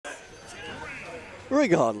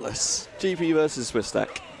Regardless, GP versus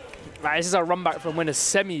Swistak. Right, this is a run back from winners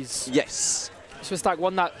semis. Yes. Swistak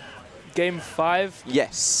won that game 5.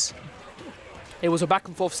 Yes. It was a back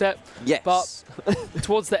and forth set. Yes. But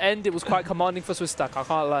towards the end, it was quite commanding for Swistak, I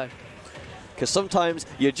can't lie. Because sometimes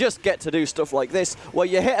you just get to do stuff like this, where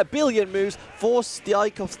you hit a billion moves, force the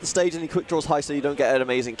Ike off the stage and he quick draws high so you don't get an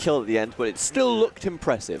amazing kill at the end, but it still looked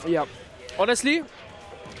impressive. Yeah. Honestly,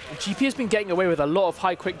 GP has been getting away with a lot of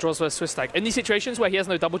high quick draws versus Swistak. In these situations where he has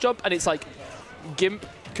no double jump and it's like Gimp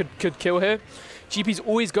could kill here, GP's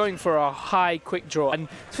always going for a high quick draw. And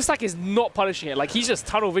Swistak is not punishing it. Like, he's just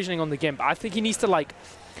tunnel visioning on the Gimp. I think he needs to, like,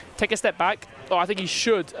 take a step back. Or I think he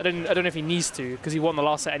should. I don't know if he needs to, because he won the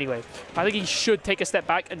last set anyway. I think he should take a step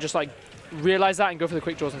back and just, like, realize that and go for the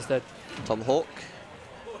quick draws instead. Tomahawk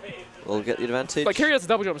will get the advantage. Like, Kiri has a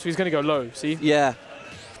double jump, so he's going to go low, see? Yeah.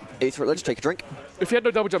 Let's take a drink. If he had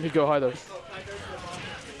no double jump, he'd go high, though.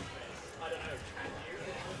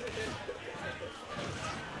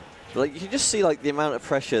 Like, you can just see, like, the amount of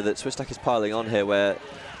pressure that Swistak is piling on here, where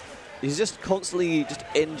he's just constantly just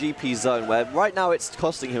in GP's zone, where right now it's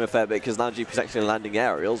costing him a fair bit because now GP's actually landing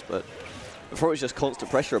aerials, but before it was just constant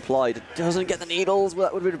pressure applied. It doesn't get the needles. Well,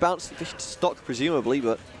 that would have been a bounce fish stock, presumably,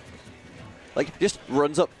 but like, just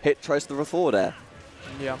runs up, tries to the forward air.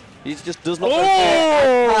 Yeah. He just does not go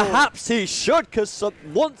there. Perhaps he should, because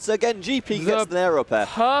once again GP gets an air up air.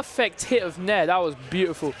 Perfect hit of Nair. That was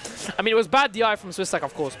beautiful. I mean, it was bad DI from Swistak,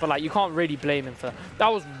 of course, but like, you can't really blame him for that. That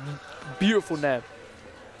was beautiful Nair.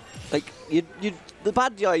 Like, the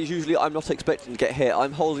bad DI is usually I'm not expecting to get hit.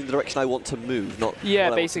 I'm holding the direction I want to move, not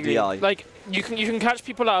basically. DI. Like, you can catch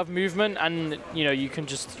people out of movement, and you know, you can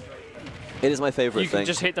just. It is my favorite thing. You can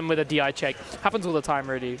just hit them with a DI check. Happens all the time,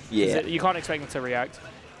 really. Yeah. You can't expect them to react.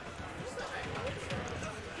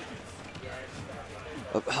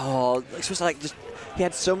 Oh, like, so like just he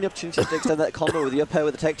had so many opportunities to extend that combo with the up air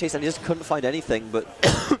with the tech chase, and he just couldn't find anything. But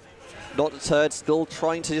not deterred, still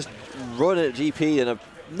trying to just run at GP in a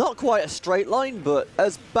not quite a straight line, but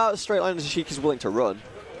about as straight line as Sheik is willing to run.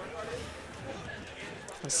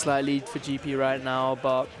 A slight lead for GP right now,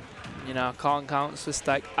 but you know, can't count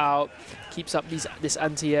Swistak out. Keeps up this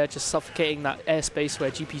anti-air, just suffocating that airspace where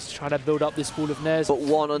GP's trying to build up this wall of nairs. But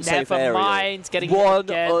one unsafe Never aerial. mind, getting one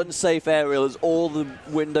unsafe aerial is all the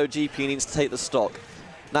window GP needs to take the stock.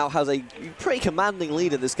 Now has a pretty commanding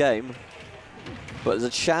lead in this game, but there's a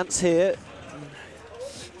chance here.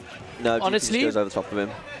 No, honestly, GP just goes over the top of him.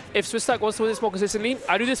 If Swistak wants to win this more consistently,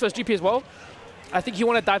 I do this versus GP as well. I think you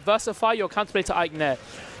want to diversify your counterplay to Ike Nair.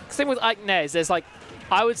 Same with Ike Nair, there's like,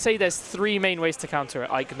 I would say there's 3 main ways to counter it,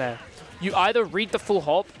 Ike Nair. You either read the full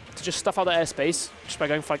hop to just stuff out the airspace, just by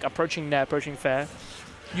going for like approaching Nair, approaching fair.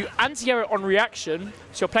 You anti-air it on reaction,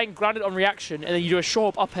 so you're playing grounded on reaction, and then you do a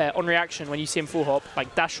short hop up air on reaction when you see him full hop,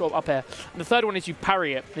 like dash short up air. And the third one is you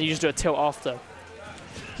parry it, and you just do a tilt after.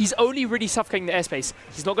 He's only really suffocating the airspace.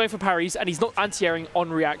 He's not going for parries, and he's not anti-airing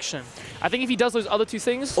on reaction. I think if he does those other 2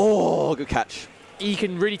 things... Oh, good catch. He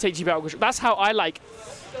can really take GP out of control. That's how I like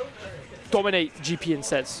dominate GP in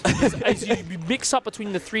sets. As you mix up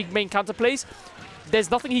between the 3 main counterplays, there's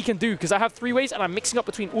nothing he can do because I have 3 ways and I'm mixing up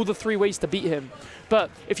between all the 3 ways to beat him. But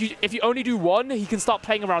if you only do one, he can start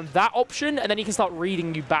playing around that option and then he can start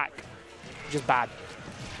reading you back. Which is bad.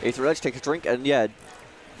 Aether Edge, take a drink, and yeah,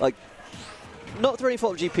 like, not through any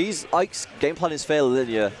fault of GP's, Ike's game plan is fairly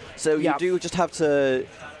linear. So you do just have to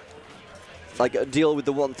like deal with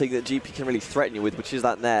the one thing that GP can really threaten you with, which is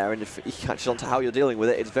that Nair, and if he catches on to how you're dealing with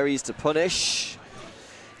it, it's very easy to punish.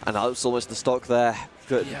 And that was almost the stock there.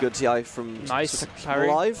 Good TI from nice parry.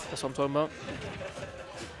 Live. That's what I'm talking about.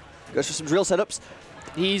 Goes for some drill setups.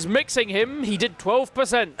 He's mixing him. He did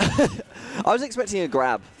 12%. I was expecting a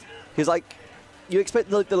grab. He's like, you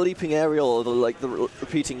expect like the leaping aerial or the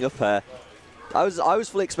repeating up air. I was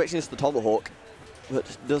fully expecting this to the Tomahawk,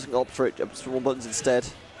 but doesn't opt for it. Jumps for 1 buttons instead.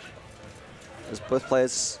 As both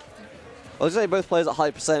players, I was going to say both players at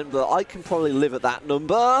high percent, but I can probably live at that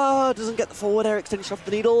number. Doesn't get the forward air extension off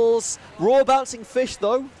the needles. Raw bouncing fish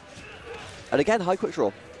though. And again, high quick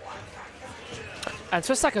draw. And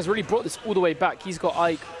Swistak has really brought this all the way back. He's got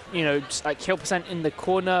Ike, you know, just like kill percent in the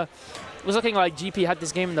corner. It was looking like GP had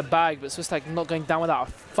this game in the bag, but Swistak not going down without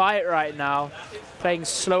a fight right now. Playing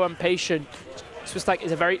slow and patient. Swistak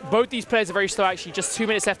is both these players are very slow actually, just 2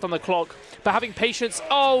 minutes left on the clock. But having patience,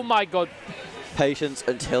 oh my god. Patience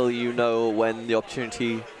until you know when the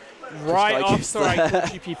opportunity. Right after I call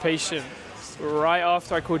GP patient. Right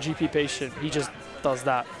after I call GP patient. He just does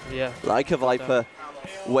that. Yeah. Like a Viper,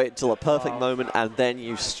 wait till a perfect moment and then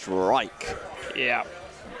you strike. Yeah.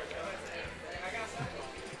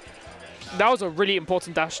 That was a really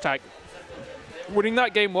important dash tag. Winning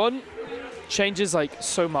that game 1 changes like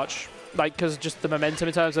so much, like because just the momentum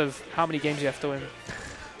in terms of how many games you have to win.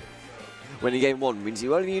 Winning game 1 means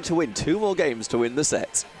you only need to win 2 more games to win the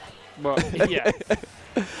set. Well, yeah.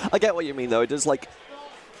 I get what you mean, though. It does, like,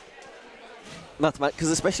 mathematics, because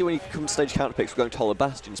especially when you come to stage counter picks, we're going to Toller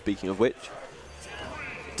Bastion, speaking of which,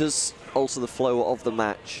 does alter the flow of the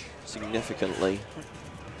match significantly.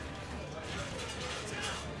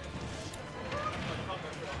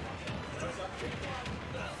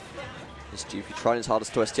 This GP trying his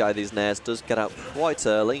hardest to STI these nairs, does get out quite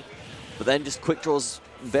early, but then just quick draws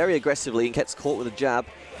very aggressively and gets caught with a jab.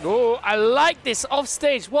 Oh, I like this off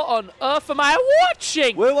stage. What on earth am I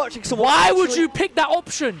watching? We're watching someone. Why would you pick that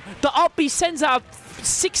option? The up B sends out a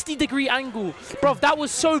 60-degree angle. Bro, that was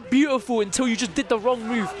so beautiful until you just did the wrong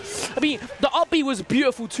move. I mean, the up B was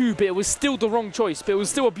beautiful too, but it was still the wrong choice. But it was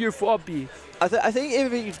still a beautiful up B. I think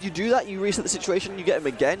if you do that, you reset the situation, you get him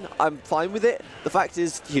again. I'm fine with it. The fact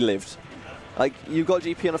is, he lived. Like, you got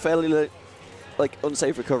GP on a fairly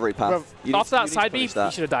unsafe recovery path. Bro, after that side B, he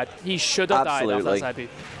should have died. He should have died after that side B.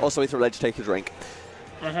 Also, he threw a ledge, take a drink.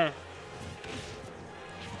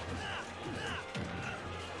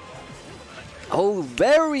 Oh,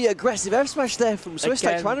 very aggressive F smash there from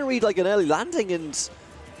Swistak, trying to read like an early landing, and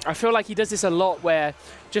I feel like he does this a lot where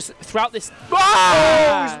just throughout this...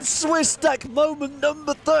 Oh, Swistak moment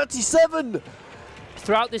number 37!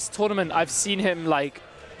 Throughout this tournament, I've seen him like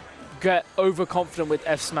get overconfident with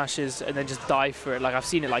F smashes and then just die for it. Like I've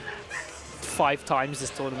seen it like 5 times this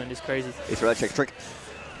tournament. It's crazy. It's a check trick.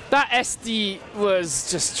 That SD was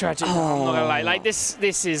just tragic. I'm not gonna lie. Like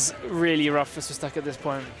this is really rough for Swistak at this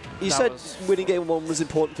point. You said winning game 1 was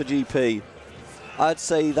important for GP. I'd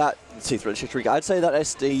say that I'd say that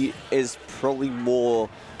SD is probably more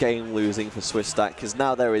game losing for Swistak, because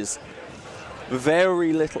now there is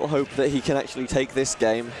very little hope that he can actually take this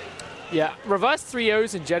game. Yeah, reverse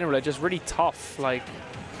 3-0s in general are just really tough. Like,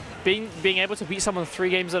 being able to beat someone 3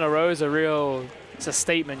 games in a row is it's a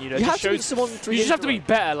statement, you know. You have to beat someone 3 games in a row. You just have to be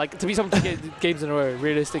better, like, to beat someone 3 games in a row,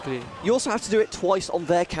 realistically. You also have to do it twice on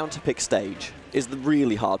their counter-pick stage, is the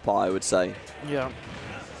really hard part, I would say. Yeah.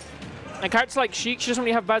 And characters like Sheik, she doesn't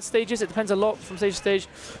really have bad stages. It depends a lot from stage to stage.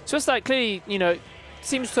 So it's like, clearly, you know,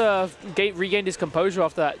 seems to have regained his composure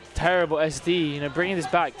after that terrible SD. You know, bringing this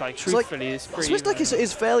back, like, truthfully, is pretty... Swistak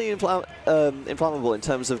is fairly inflammable in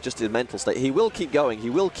terms of just his mental state. He will keep going. He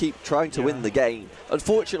will keep trying to win the game.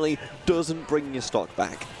 Unfortunately, doesn't bring your stock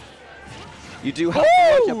back. You do have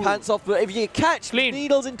to work your pants off, but if you catch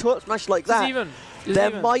needles into up smash like that,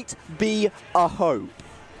 there might be a hope.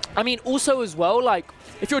 I mean, also as well, like,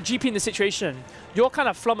 if you're GP in this situation, you're kind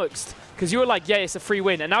of flummoxed. Because you were like, yeah, it's a free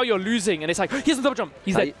win, and now you're losing, and it's like, here's the double jump.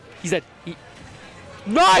 He's dead. He's dead.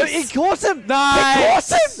 Nice! He caught him! Nice!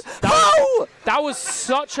 He caught him! How? That was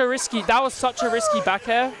such a risky back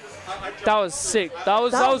air. That was sick. That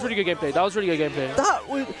was really good gameplay. That was really good gameplay. That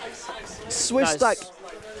was Swistak. Nice.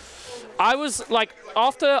 I was like,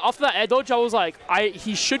 after that air dodge, I was like,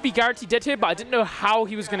 he should be guaranteed dead here, but I didn't know how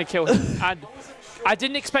he was going to kill him. And I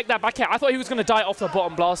didn't expect that back air. I thought he was going to die off the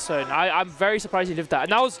bottom blast zone. I'm very surprised he lived that.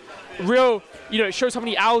 And that was real, you know, it shows how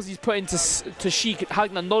many hours he's put into Sheik,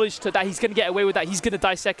 having the knowledge that he's going to get away with that. He's going to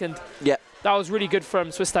die second. Yeah. That was really good from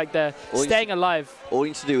Swistak there, staying alive. All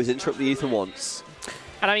you need to do is interrupt the ether once.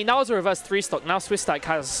 And I mean, that was a reverse 3 stock. Now Swistak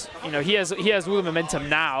has, you know, he has all the momentum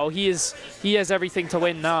now. He has everything to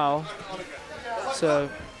win now. So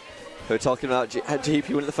we're talking about GP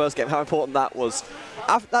winning the first game, how important that was.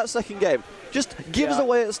 After that second game, just gives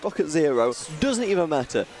away at stock at 0. Doesn't even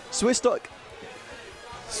matter. Swistak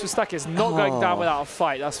is not going down without a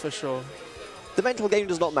fight, that's for sure. The mental game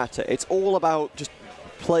does not matter. It's all about just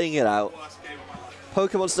playing it out.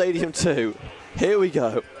 Pokemon Stadium 2. Here we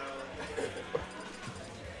go.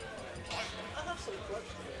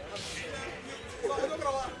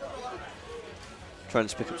 Trying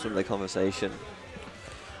to pick up some of their conversation.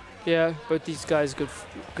 Yeah, both these guys good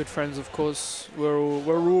friends, of course. We're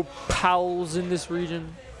all pals in this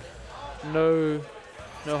region. No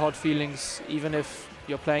hard feelings. Even if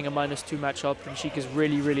you're playing a -2 matchup and Sheik is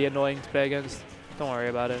really, really annoying to play against, don't worry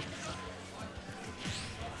about it.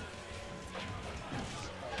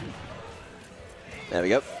 There we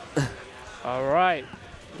go. All right,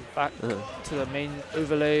 back to the main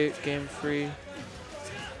overlay, game 3.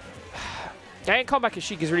 Getting comeback at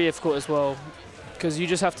Sheik is really difficult as well, because you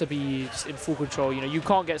just have to be in full control. You know, you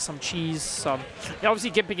can't get some cheese,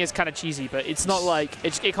 obviously gimping is kind of cheesy, but it's not like,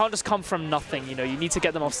 it can't just come from nothing, you know. You need to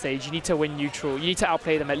get them off stage, you need to win neutral, you need to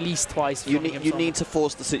outplay them at least twice. You need to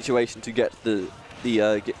force the situation to get the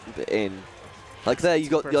in. Like there, you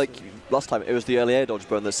got, like, last time it was the early air dodge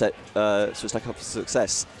burn that set Swistak up for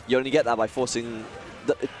success. You only get that by forcing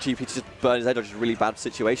GP to just burn his air dodge is a really bad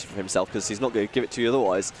situation for himself because he's not going to give it to you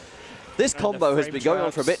otherwise. This combo has been going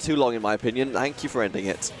on for a bit too long, in my opinion. Thank you for ending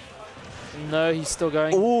it. No, he's still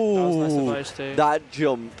going. Ooh, that was nice of those two. That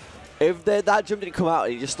jump. If that jump didn't come out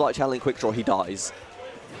and he just started channeling quick draw, he dies.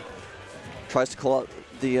 Tries to call out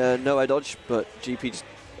the no air dodge, but GP just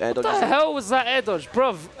air dodges. What the hell was that air dodge,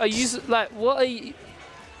 bruv? Are you like what are you?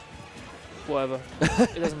 Whatever.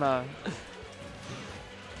 It doesn't matter.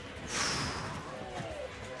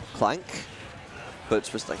 Clank, but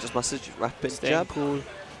Swistak just message rapid jab. Cool.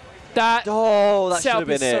 That that should setup have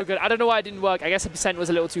been is it. so good. I don't know why it didn't work. I guess the percent was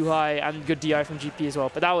a little too high and good DI from GP as well.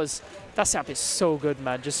 But that setup is so good,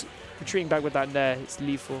 man. Just retreating back with that there, it's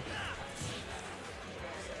lethal.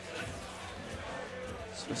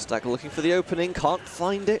 Swistak looking for the opening, can't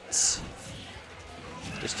find it.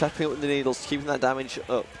 Just tapping up with the needles, keeping that damage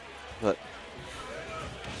up, but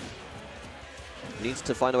needs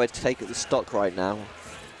to find a way to take the stock right now.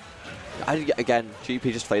 Again,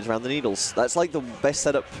 GP just fades around the needles. That's like the best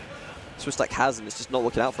setup Swistak has, and it's just not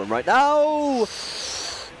working out for him right now.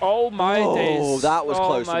 Oh my days! Oh, that was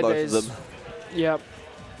close for both of them. Yep.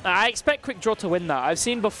 I expect quick draw to win that. I've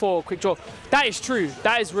seen before quick draw. That is true.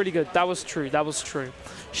 That is really good. That was true. That was true.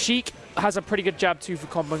 Sheik has a pretty good jab too for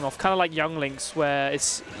comboing off, kind of like Young Links, where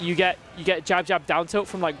it's you get jab down tilt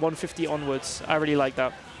from like 150 onwards. I really like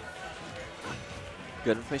that.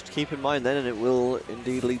 Good information to keep in mind then, and it will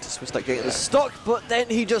indeed lead to Swistak getting the stock, but then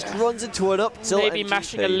he just runs into an up tilt. Maybe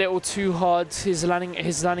mashing a little too hard. His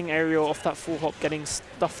landing aerial off that full hop getting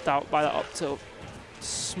stuffed out by that up tilt.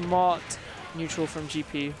 Smart neutral from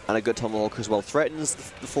GP. And a good tomahawk as well. Threatens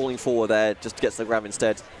the falling forward there, just gets the grab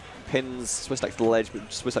instead. Pins Swistak to the ledge, but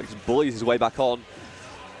Swistak just bullies his way back on.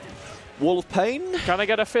 Wall of Pain. Can I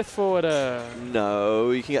get a fifth forwarder? No,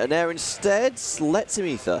 you can get an air instead. Let's him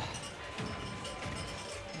ether.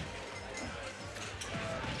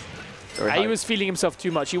 He was feeling himself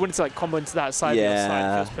too much. He wanted to like combo into that side side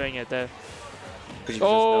if he was putting it there.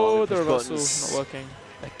 Oh, the reversal not working.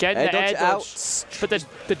 Again, the air dodge. But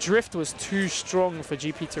the drift was too strong for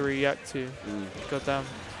GP to react to. God damn.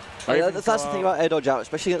 That's the thing about air dodge out,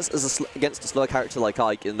 especially against a slower character like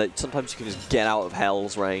Ike, in that sometimes you can just get out of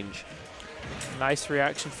Hell's range. Nice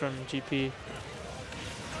reaction from GP.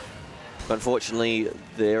 But unfortunately,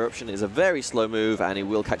 the eruption is a very slow move, and he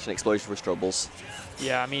will catch an explosion for Strubbles.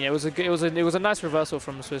 Yeah, I mean, it was a nice reversal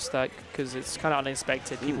from Swistak because it's kind of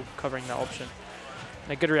unexpected. People covering that option,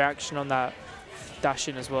 and a good reaction on that dash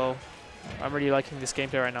in as well. I'm really liking this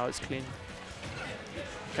gameplay right now. It's clean,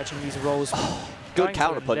 catching these rolls. Good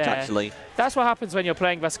counter punch, actually. That's what happens when you're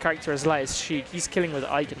playing versus a character as light as Sheik. He's killing with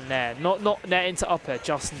Ike and Nair, not Nair into up air,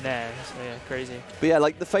 just Nair. So yeah, crazy. But yeah,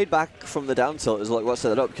 like the fade back from the down tilt is like what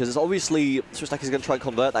set it up, because it's obviously Swistak is going to try and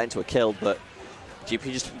convert that into a kill, but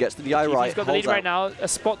GP just gets the DI right. He's got the lead right now. A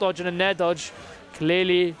spot dodge and a Nair dodge.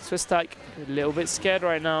 Clearly, Swistak a little bit scared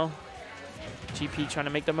right now. GP trying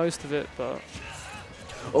to make the most of it, but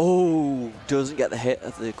oh, doesn't get the hit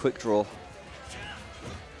at the quick draw.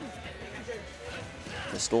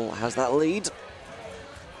 Pistol has that lead.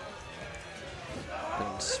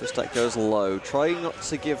 And Swistak goes low, trying not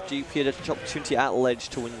to give GP an opportunity at ledge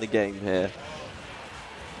to win the game here.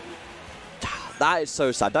 That is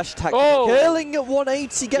so sad. Dash attack killing at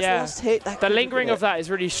 180, gets last hit. The lingering of that is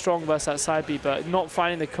really strong versus that side B, but not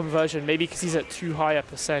finding the conversion, maybe because he's at too high a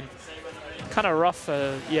percent. Kind of rough,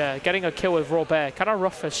 yeah, getting a kill with Raw Bear. Kind of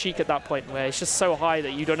rough for Sheik at that point, where it's just so high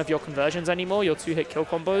that you don't have your conversions anymore, your 2-hit kill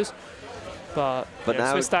combos. But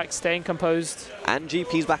now Swistak staying composed. And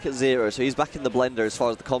GP's back at 0, so he's back in the blender as far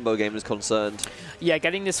as the combo game is concerned. Yeah,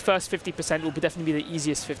 getting this first 50% will definitely be the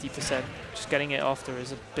easiest 50%. Just getting it after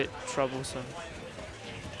is a bit troublesome.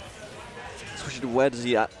 So where does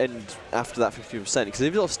he end after that 50%? Because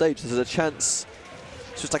if he's off stage, there's a chance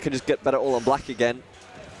Swistak can just get better all on black again.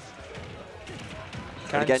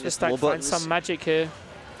 Can Swistak find some magic here?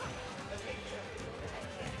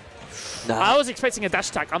 Nah. I was expecting a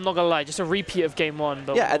dash attack, I'm not gonna lie, just a repeat of game 1.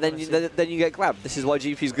 But yeah, and then you get grabbed. This is why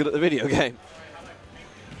GP's good at the video game.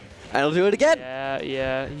 And he'll do it again.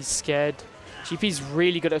 Yeah, he's scared. GP's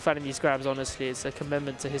really good at finding these grabs, honestly. It's a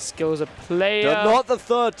commitment to his skills as a player. But not the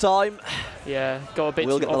third time. Yeah, got a bit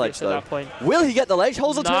too obvious at that point. Will he get the ledge?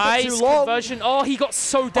 Holds on to it a bit too long. Conversion. Oh, he got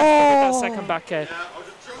so desperate with that second back air.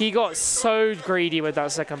 He got so greedy with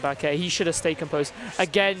that second back air. He should have stayed composed.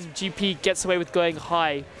 Again, GP gets away with going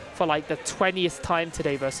high for like the 20th time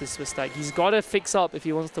today versus Swistak. He's got to fix up if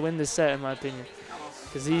he wants to win this set, in my opinion,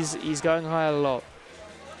 because he's going high a lot.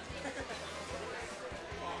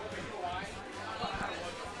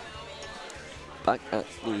 Back at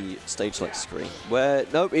the stage select screen, where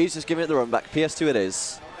nope, he's just giving it the run back. PS2 it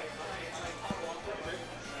is.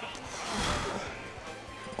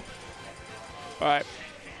 All right.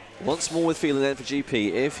 Once more with feeling then for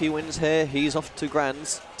GP. If he wins here, he's off to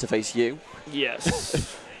Grands to face you.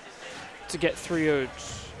 Yes. To get 3-0'd.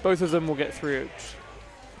 Both of them will get 3-0'd.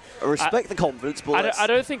 I respect the confidence, but I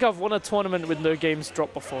don't think I've won a tournament with no games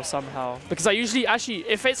drop before somehow. Because I usually, actually,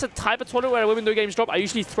 if it's a type of tournament where I win with no games drop, I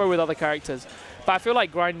usually throw with other characters. But I feel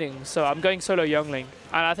like grinding, so I'm going solo youngling.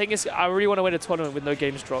 And I think I really want to win a tournament with no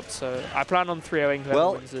games dropped, so I plan on 3-0ing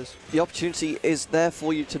whoever wins this. The opportunity is there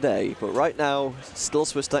for you today, but right now, still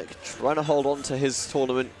Swistak trying to hold on to his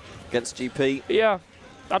tournament against GP. Yeah.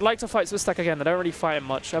 I'd like to fight Swistak again. I don't really fight him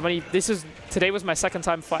much. I mean, today was my second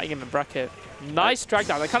time fighting him in bracket. Nice drag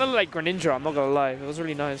down. I kind of look like Greninja, I'm not going to lie. It was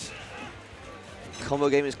really nice. Combo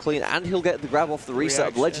game is clean, and he'll get the grab off the reset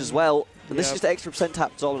of ledge as well. And this is just extra percent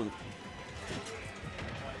tapped on.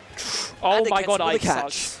 Oh my god, Ike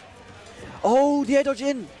sucks. Oh, the air dodge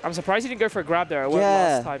in. I'm surprised he didn't go for a grab there. It worked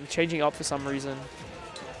last time, changing up for some reason.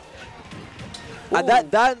 And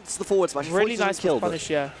that's the forward smash. Really nice punish,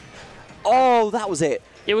 yeah. Oh, that was it.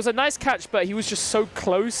 It was a nice catch, but he was just so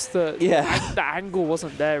close that the angle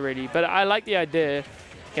wasn't there, really. But I like the idea.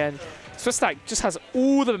 Again, Swistak just has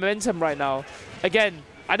all the momentum right now. Again,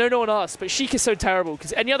 I know no one asked, but Sheik is so terrible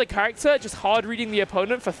because any other character, just hard reading the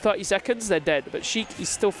opponent for 30 seconds, they're dead. But Sheik, he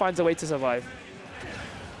still finds a way to survive.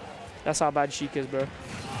 That's how bad Sheik is, bro.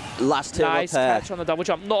 Last hit nice catch on the double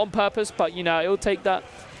jump. Not on purpose, but, you know, it'll take that.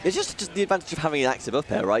 It's just the advantage of having an active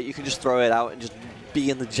up air, right? You can just throw it out and just be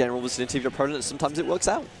in the general vicinity of your opponent, and sometimes it works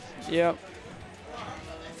out. Yeah.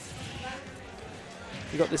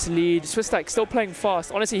 You got this lead. Swistak still playing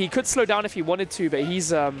fast. Honestly, he could slow down if he wanted to, but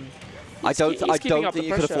he's I don't think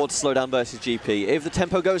you could afford to slow down versus GP. If the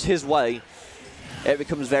tempo goes his way, it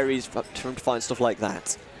becomes very easy for him to find stuff like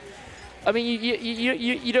that. I mean,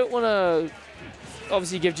 you don't want to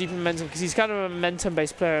obviously give GP momentum because he's kind of a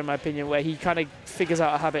momentum-based player in my opinion, where he kind of figures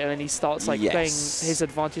out a habit and then he starts like playing his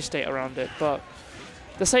advantage state around it. But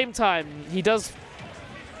at the same time, he does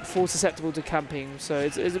fall susceptible to camping, so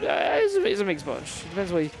it's a mixed bunch.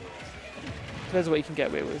 Depends what he can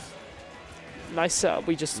get away with. Nice setup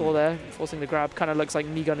we just saw there, forcing the grab. Kind of looks like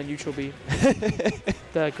knee gun and neutral B.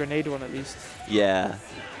 The grenade one at least. Yeah.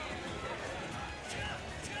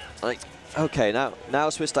 Like, okay, now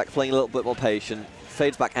Swistak playing a little bit more patient.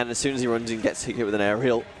 Fades back, and as soon as he runs in, gets hit with an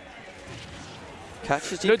aerial.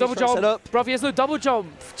 Catches GP. No double jump. Bruv, he has no double jump.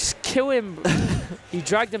 Just kill him. He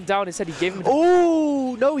dragged him down and said he gave him.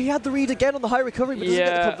 Oh no, he had the read again on the high recovery, but doesn't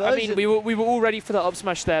get the conversion. I mean, we were all ready for the up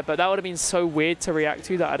smash there, but that would have been so weird to react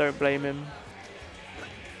to that I don't blame him.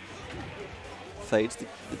 Fades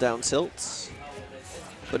the down tilts.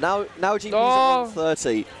 But now GP's at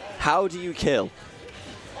 130. How do you kill?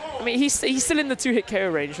 I mean, he's still in the 2-hit KO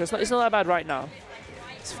range, so it's not that bad right now.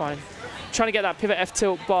 It's fine. Trying to get that pivot F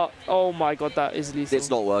tilt, but oh my god, that is lethal. It's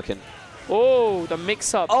not working. Oh, the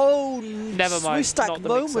mix-up. Oh, never mind. Swistak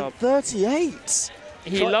moment 38.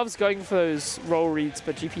 He loves going for those roll reads,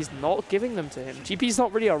 but GP's not giving them to him. GP's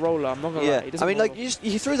not really a roller, I'm not going to lie. I mean, like,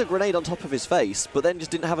 he threw the grenade on top of his face, but then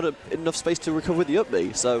just didn't have enough space to recover with the up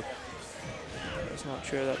B, so... That's not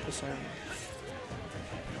true, that percent.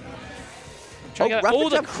 All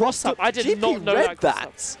the cross-up. I did not know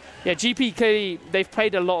that. Yeah, GP clearly, they've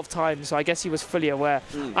played a lot of times, so I guess he was fully aware.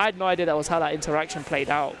 I had no idea that was how that interaction played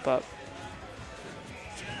out, but...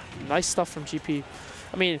 Nice stuff from GP.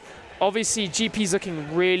 I mean, obviously, GP's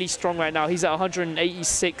looking really strong right now. He's at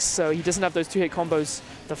 186, so he doesn't have those 2-hit combos.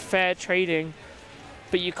 The fair trading.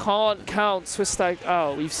 But you can't count Swistak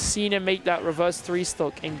out. We've seen him make that reverse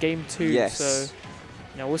 3-stock in game 2. Yes. So,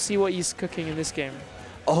 you know, we'll see what he's cooking in this game.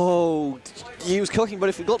 Oh, he was cooking, but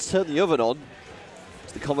if he got to turn the oven on,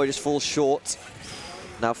 the combo just falls short.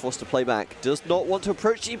 Now forced to play back. Does not want to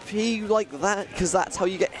approach GP like that, because that's how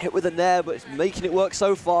you get hit with a nair, but it's making it work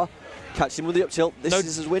so far. Catch him with the up tilt. This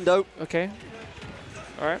is his window. Okay.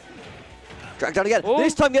 All right. Drag down again.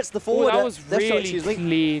 This time gets the forward. That was really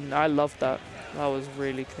clean. I love that. That was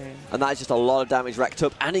really clean. And that is just a lot of damage racked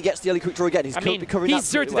up, and he gets the early quick draw again. He's covering he's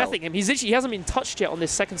 0-to-deathing him. He hasn't been touched yet on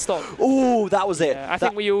this second stock. Oh, that was it. I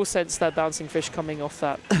think we all sensed that bouncing fish coming off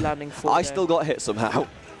that landing floor. I still got hit somehow.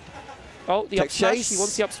 Oh, the up smash. He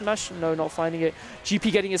wants the up smash. No, not finding it.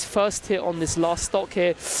 GP getting his first hit on this last stock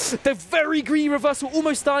here. The very green reversal,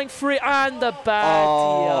 almost dying for it, and the bad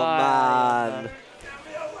DI. Man.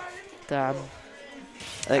 Damn.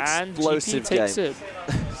 Explosive and GP takes game. It.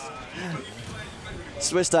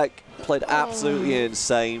 Swistak played absolutely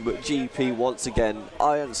insane, but GP once again,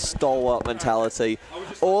 iron stalwart mentality.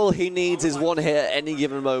 All he needs is one hit at any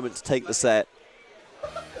given moment to take the set.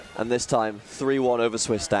 And this time, 3-1 over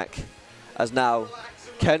Swistak. As now,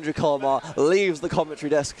 Kendrick Lamar leaves the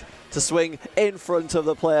commentary desk to swing in front of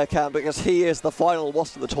the player cam because he is the final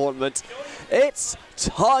boss of the tournament. It's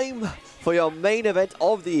time for your main event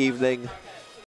of the evening.